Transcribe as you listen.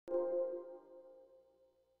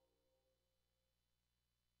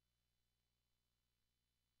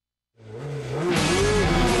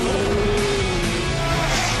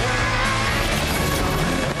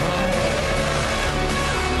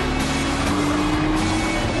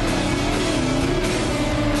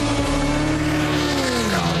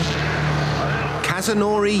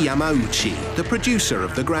Kazunori Yamauchi, the producer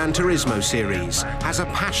of the Gran Turismo series, has a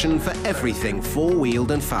passion for everything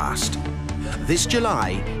four-wheeled and fast. This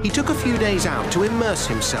July, he took a few days out to immerse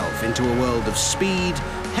himself into a world of speed,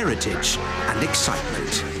 heritage, and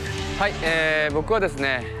excitement. はい、僕はです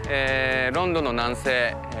ね、ロンドンの南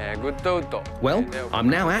西、グッドウッド。Well, I'm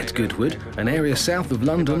now at Goodwood, an area south of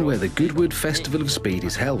London where the Goodwood Festival of Speed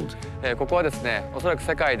is held. ここはですね、おそらく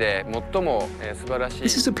世界で最も素晴らしい。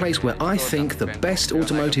This is a place where I think the best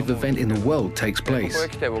automotive event in the world takes place. ここへ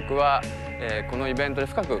来て僕はこのイベントで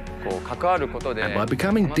深く関わることで。And by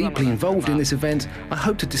becoming deeply involved in this event, I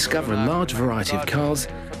hope to discover a large variety of cars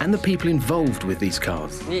and the people involved with these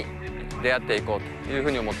cars. に出会っていこうというふ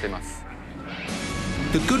うに思っています。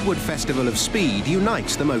The Goodwood Festival of Speed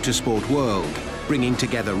unites the motorsport world, bringing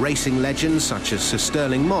together racing legends such as Sir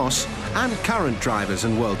Stirling Moss and current drivers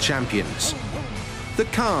and world champions. The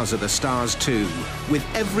cars are the stars too, with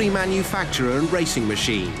every manufacturer and racing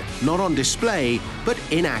machine not on display but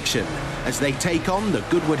in action as they take on the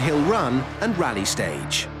Goodwood Hill Run and Rally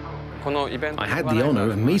Stage. I had the honour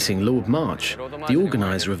of meeting Lord March, the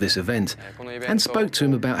organiser of this event, and spoke to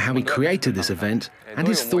him about how he created this event and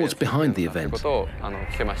his thoughts behind the event.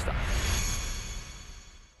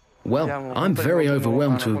 Well, I'm very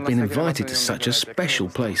overwhelmed to have been invited to such a special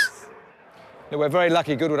place. We're very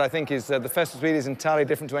lucky. Goodwood, I think, is the Festival of Speed is entirely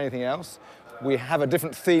different to anything else. We have a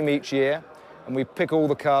different theme each year, and we pick all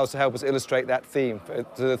the cars to help us illustrate that theme.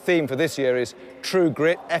 The theme for this year is True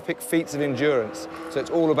Grit, Epic Feats of Endurance. So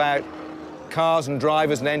it's all about cars and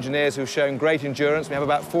drivers and engineers who've shown great endurance. We have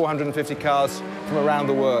about 450 cars from around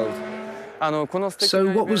the world. So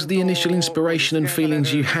what was the initial inspiration and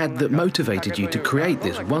feelings you had that motivated you to create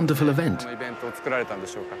this wonderful event?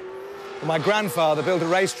 My grandfather built a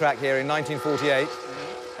racetrack here in 1948,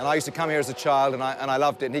 and I used to come here as a child, and I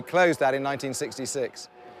loved it, and he closed that in 1966.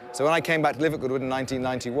 So when I came back to live at Goodwood in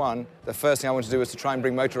 1991, the first thing I wanted to do was to try and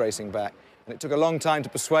bring motor racing back. And it took a long time to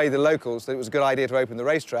persuade the locals that it was a good idea to open the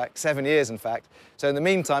racetrack, 7 years in fact. So in the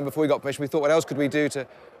meantime, before we got permission, we thought, what else could we do to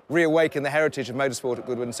reawaken the heritage of motorsport at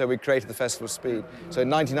Goodwood, and so we created the Festival of Speed. So in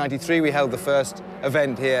 1993, we held the first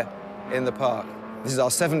event here in the park. This is our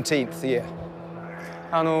 17th year.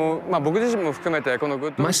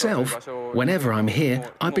 Myself, whenever I'm here,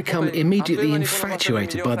 I become immediately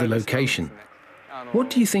infatuated by the location. What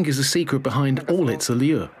do you think is the secret behind all its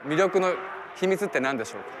allure? I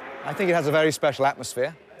think it has a very special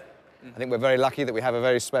atmosphere. I think we're very lucky that we have a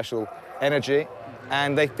very special energy,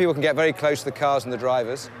 and people can get very close to the cars and the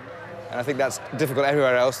drivers. And I think that's difficult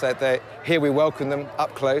everywhere else, here we welcome them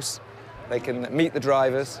up close. They can meet the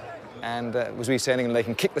drivers, and as we say, they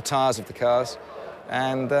can kick the tires of the cars.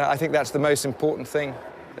 And I think that's the most important thing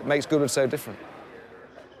that makes Goodwood so different.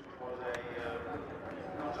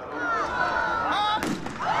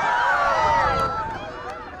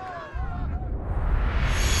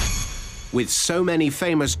 With so many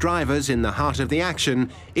famous drivers in the heart of the action,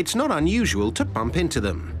 it's not unusual to bump into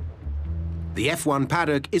them. The F1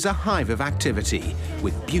 paddock is a hive of activity,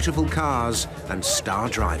 with beautiful cars and star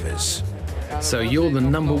drivers. So you're the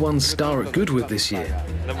 #1 star at Goodwood this year?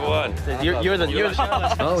 #1. You're the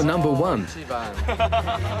Oh, #1.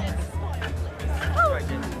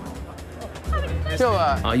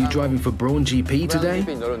 Are you driving for Brawn GP today?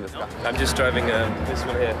 I'm just driving this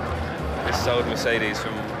one here. This old Mercedes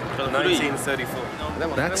from 1934.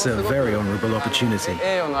 That's a very honourable opportunity.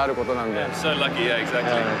 Yeah, so lucky, yeah,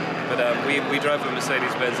 exactly. But we drive a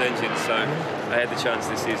Mercedes-Benz engine, so I had the chance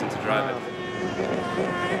this season to drive it.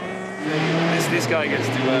 This guy gets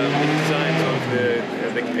to design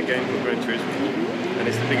a game called Gran Turismo, and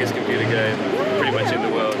it's the biggest computer game pretty much in the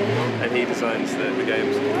world, and he designs the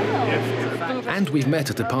games. Yeah. And we've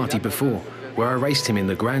met at a party before, where I raced him in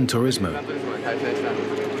the Gran Turismo.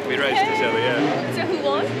 We raced each other, yeah. So who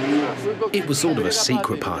won? It was sort of a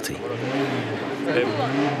secret party.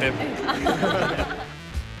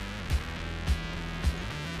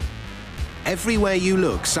 Everywhere you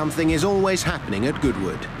look, something is always happening at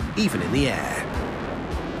Goodwood, even in the air.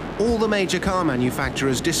 All the major car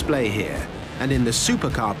manufacturers display here, and in the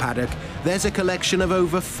supercar paddock, there's a collection of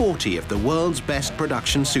over 40 of the world's best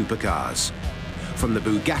production supercars. From the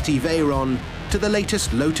Bugatti Veyron to the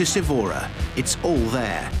latest Lotus Evora, it's all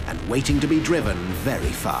there and waiting to be driven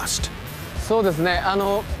very fast.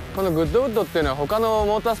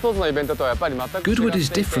 Goodwood is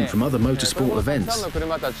different from other motorsport events.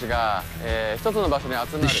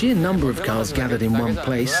 The sheer number of cars gathered in one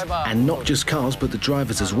place, and not just cars but the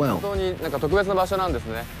drivers as well.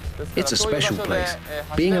 It's a special place.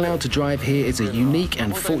 Being allowed to drive here is a unique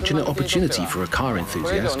and fortunate opportunity for a car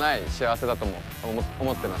enthusiast.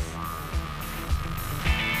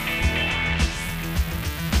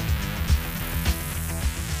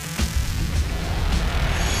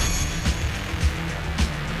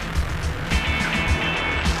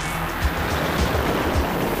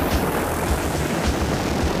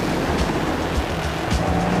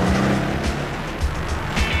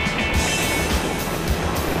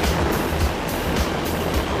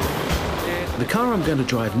 I'm going to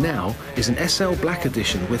drive now is an SL Black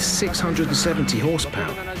Edition with 670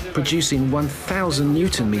 horsepower, producing 1,000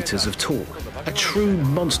 Newton meters of torque. A true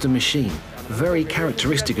monster machine, very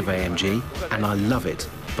characteristic of AMG, and I love it.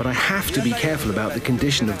 But I have to be careful about the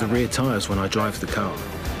condition of the rear tyres when I drive the car.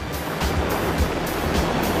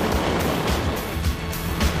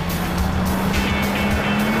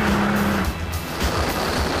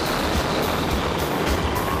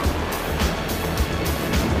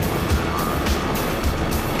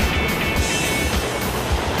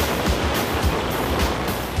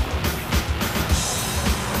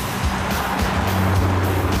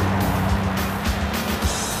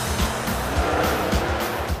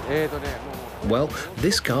 Well,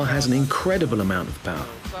 this car has an incredible amount of power.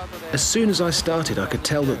 As soon as I started, I could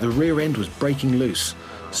tell that the rear end was breaking loose,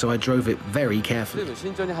 so I drove it very carefully.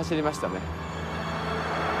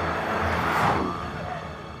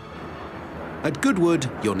 At Goodwood,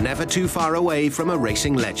 you're never too far away from a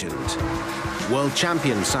racing legend. World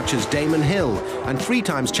champions such as Damon Hill and 3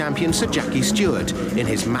 times champion Sir Jackie Stewart in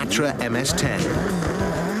his Matra MS10.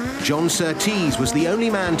 John Surtees was the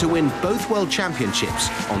only man to win both world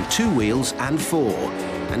championships on 2 wheels and 4,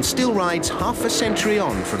 and still rides half a century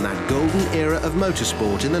on from that golden era of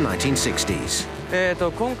motorsport in the 1960s.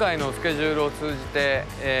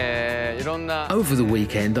 Over the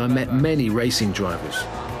weekend, I met many racing drivers.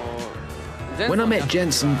 When I met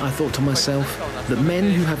Jensen, I thought to myself that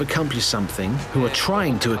men who have accomplished something, who are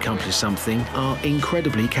trying to accomplish something, are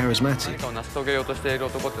incredibly charismatic.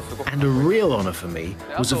 And a real honour for me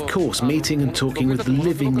was, of course, meeting and talking with the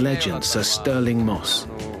living legend, Sir Stirling Moss.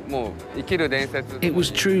 It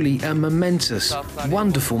was truly a momentous,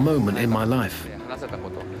 wonderful moment in my life.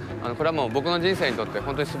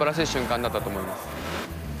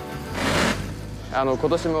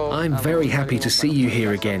 I'm very happy to see you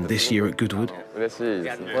here again this year at Goodwood.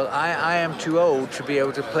 Well, I am too old to be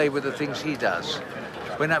able to play with the things he does.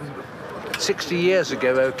 When I'm 60 years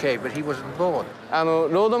ago, okay, but he wasn't born.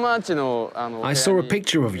 I saw a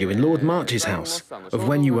picture of you in Lord March's house, of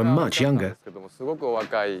when you were much younger.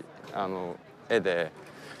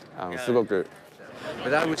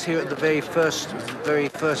 But I was here at the very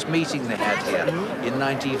first meeting they had here in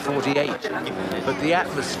 1948. But the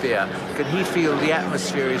atmosphere, can he feel the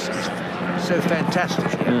atmosphere is so fantastic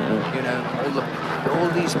here? You know, all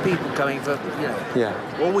these people coming for, you know. Yeah.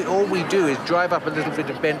 All we do is drive up a little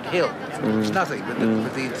bit of bent hill. It's nothing, but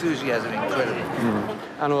the enthusiasm incredible.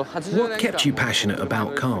 What kept you passionate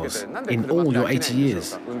about cars in all your 80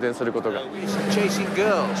 years? Chasing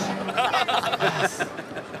girls.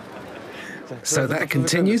 So that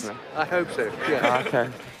continues? I hope so, yeah. Okay.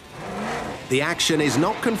 The action is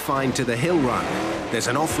not confined to the hill run. There's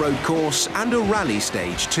an off-road course and a rally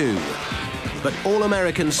stage too. But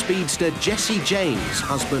All-American speedster Jesse James,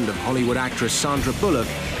 husband of Hollywood actress Sandra Bullock,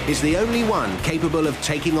 is the only one capable of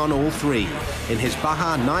taking on all 3 in his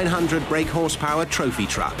Baja 900 brake horsepower trophy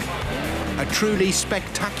truck. A truly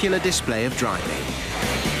spectacular display of driving.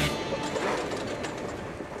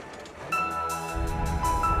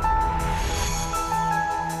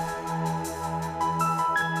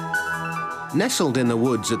 Nestled in the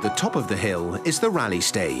woods at the top of the hill is the rally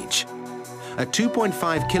stage. A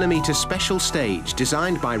 2.5-kilometre special stage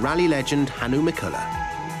designed by rally legend Hannu Mikkola.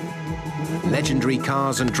 Legendary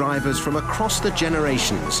cars and drivers from across the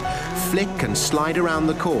generations flick and slide around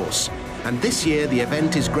the course, and this year the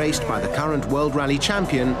event is graced by the current World Rally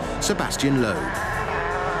champion, Sebastian Loeb.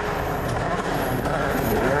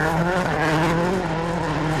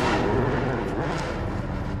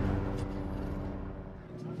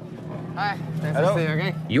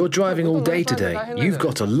 You're driving all day today. You've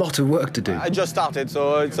got a lot of work to do. I just started,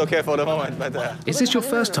 so it's okay for the moment. But Is this your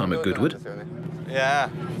first time at Goodwood? yeah,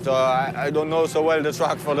 so I don't know so well the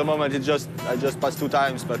track for the moment. I just passed 2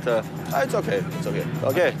 times, but it's okay. It's okay.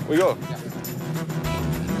 Okay, we go.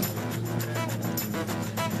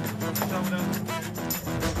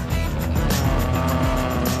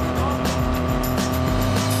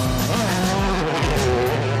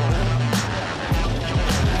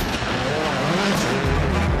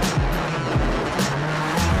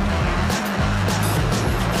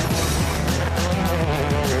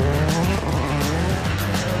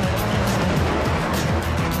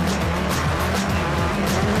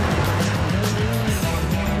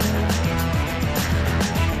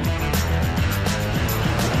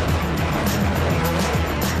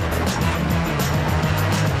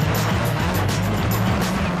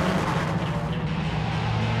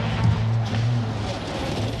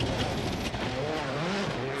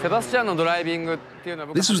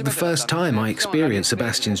 This was the first time I experienced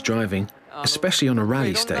Sebastian's driving, especially on a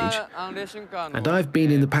rally stage. And I've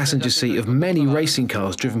been in the passenger seat of many racing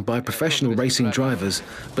cars driven by professional racing drivers,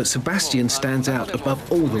 but Sebastian stands out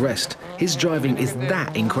above all the rest. His driving is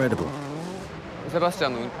that incredible.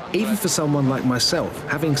 Even for someone like myself,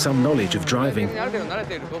 having some knowledge of driving,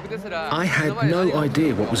 I had no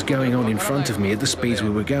idea what was going on in front of me at the speeds we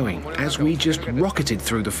were going, as we just rocketed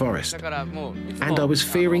through the forest. And I was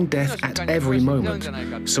fearing death at every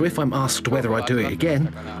moment. So if I'm asked whether I'd do it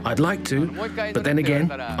again, I'd like to, but then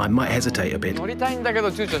again, I might hesitate a bit.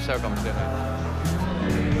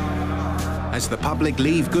 As the public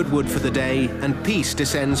leave Goodwood for the day and peace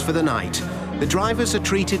descends for the night, the drivers are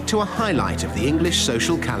treated to a highlight of the English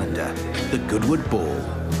social calendar, the Goodwood Ball.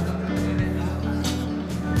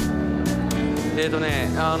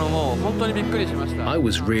 I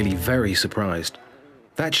was really very surprised.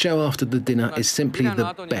 That show after the dinner is simply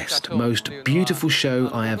the best, most beautiful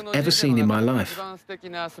show I have ever seen in my life.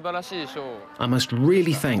 I must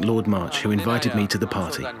really thank Lord March, who invited me to the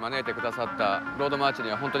party.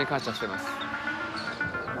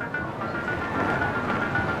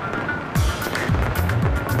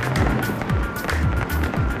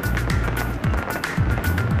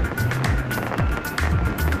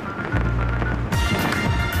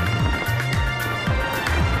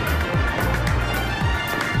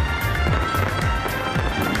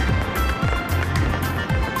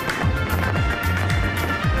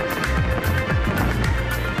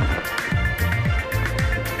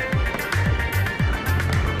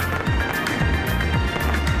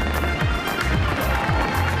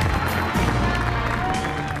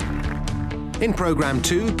 In Programme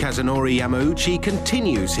 2, Kazunori Yamauchi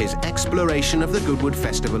continues his exploration of the Goodwood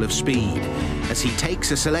Festival of Speed as he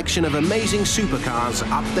takes a selection of amazing supercars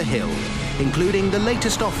up the hill, including the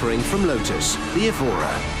latest offering from Lotus, the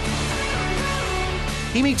Evora.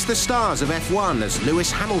 He meets the stars of F1 as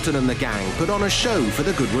Lewis Hamilton and the gang put on a show for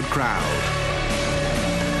the Goodwood crowd.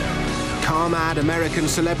 Car-mad American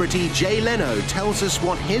celebrity Jay Leno tells us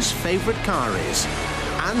what his favourite car is.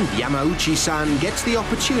 And Yamauchi-san gets the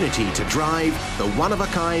opportunity to drive the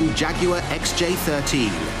one-of-a-kind Jaguar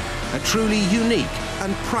XJ13, a truly unique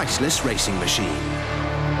and priceless racing machine.